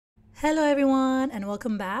Hello everyone and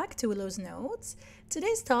welcome back to Willow's Notes.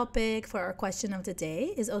 Today's topic for our question of the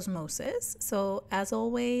day is osmosis. So as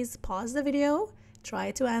always, pause the video, try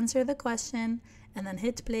to answer the question, and then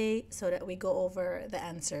hit play so that we go over the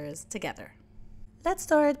answers together. Let's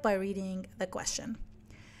start by reading the question.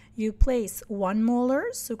 You place 1 molar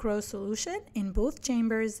sucrose solution in both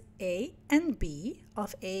chambers A and B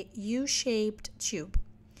of a U-shaped tube.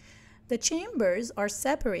 The chambers are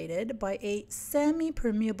separated by a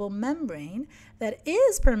semi-permeable membrane that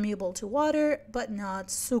is permeable to water but not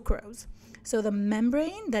sucrose. So the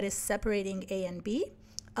membrane that is separating A and B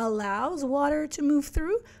allows water to move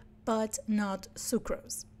through but not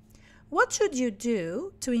sucrose. What should you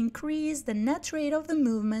do to increase the net rate of the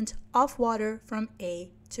movement of water from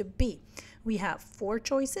A to B? We have 4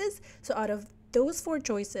 choices, so out of those 4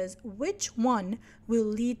 choices, which one will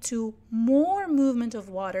lead to more movement of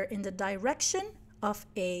water in the direction of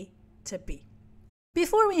A to B?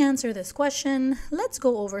 Before we answer this question, let's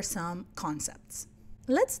go over some concepts.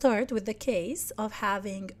 Let's start with the case of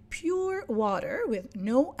having pure water with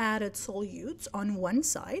no added solutes on one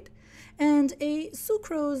side and a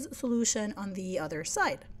sucrose solution on the other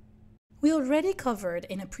side. We already covered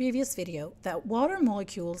in a previous video that water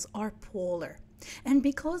molecules are polar. And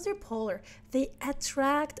because they're polar, they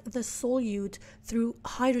attract the solute through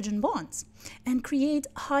hydrogen bonds and create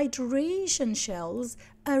hydration shells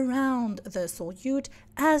around the solute,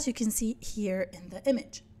 as you can see here in the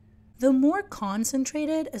image. The more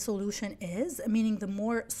concentrated a solution is, meaning the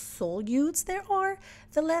more solutes there are,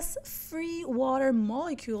 the less free water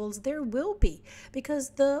molecules there will be, because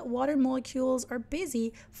the water molecules are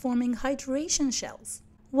busy forming hydration shells.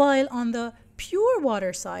 While on the pure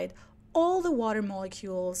water side, all the water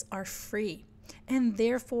molecules are free, and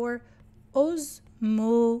therefore osmosis,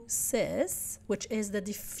 which is the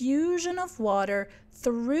diffusion of water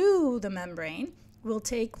through the membrane, will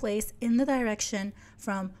take place in the direction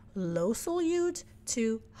from low solute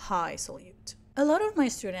to high solute. A lot of my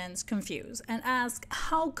students confuse and ask,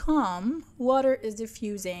 how come water is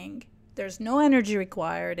diffusing? There's no energy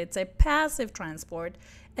required, it's a passive transport,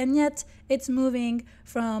 and yet it's moving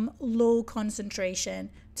from low concentration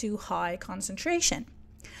to high concentration.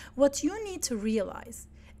 What you need to realize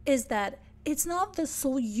is that it's not the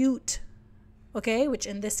solute, okay, which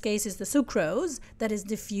in this case is the sucrose, that is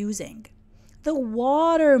diffusing. The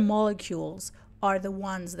water molecules are the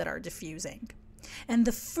ones that are diffusing. And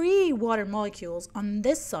the free water molecules on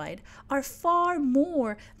this side are far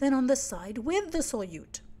more than on the side with the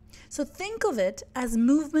solute. So think of it as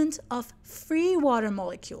movement of free water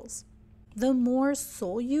molecules. The more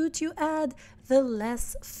solute you add, the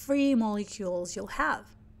less free molecules you'll have.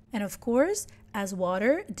 And of course, as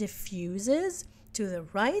water diffuses to the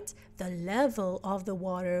right, the level of the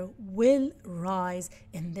water will rise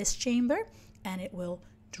in this chamber and it will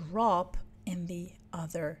drop in the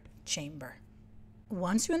other chamber.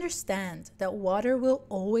 Once you understand that water will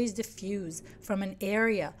always diffuse from an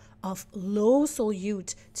area of low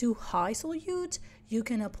solute to high solute, you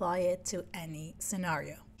can apply it to any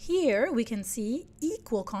scenario. Here we can see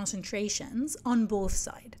equal concentrations on both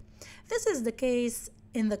sides. This is the case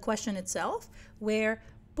in the question itself, where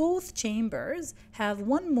both chambers have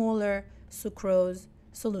 1 molar sucrose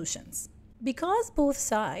solutions. Because both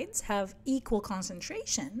sides have equal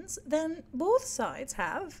concentrations, then both sides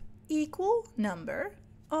have equal number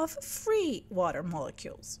of free water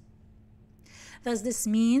molecules. Does this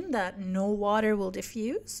mean that no water will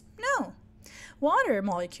diffuse? No. Water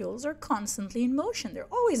molecules are constantly in motion. They're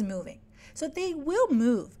always moving. So they will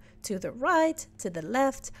move to the right, to the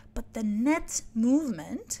left, but the net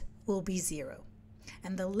movement will be 0.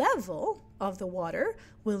 And the level of the water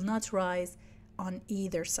will not rise on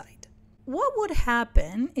either side. What would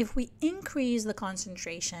happen if we increase the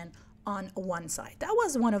concentration on one side? That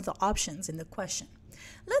was one of the options in the question.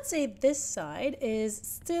 Let's say this side is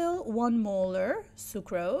still 1 molar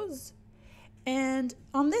sucrose, and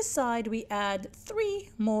on this side we add 3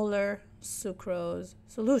 molar sucrose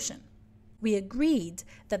solution. We agreed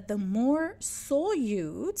that the more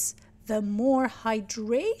solutes, the more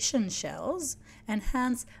hydration shells, and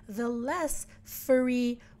hence the less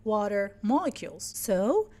free water molecules.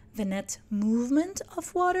 So the net movement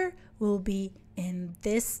of water will be in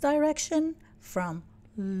this direction from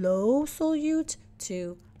low solute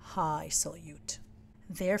to high solute.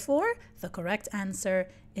 Therefore, the correct answer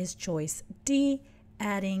is choice D,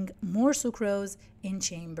 adding more sucrose in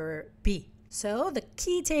chamber B. So the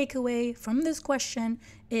key takeaway from this question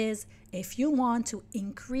is, if you want to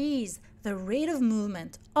increase the rate of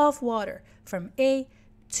movement of water from A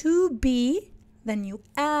to B, then you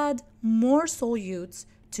add more solutes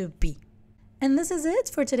to B. And this is it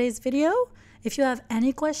for today's video. If you have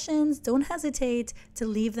any questions, don't hesitate to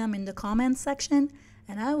leave them in the comments section,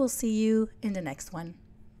 and I will see you in the next one.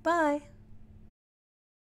 Bye!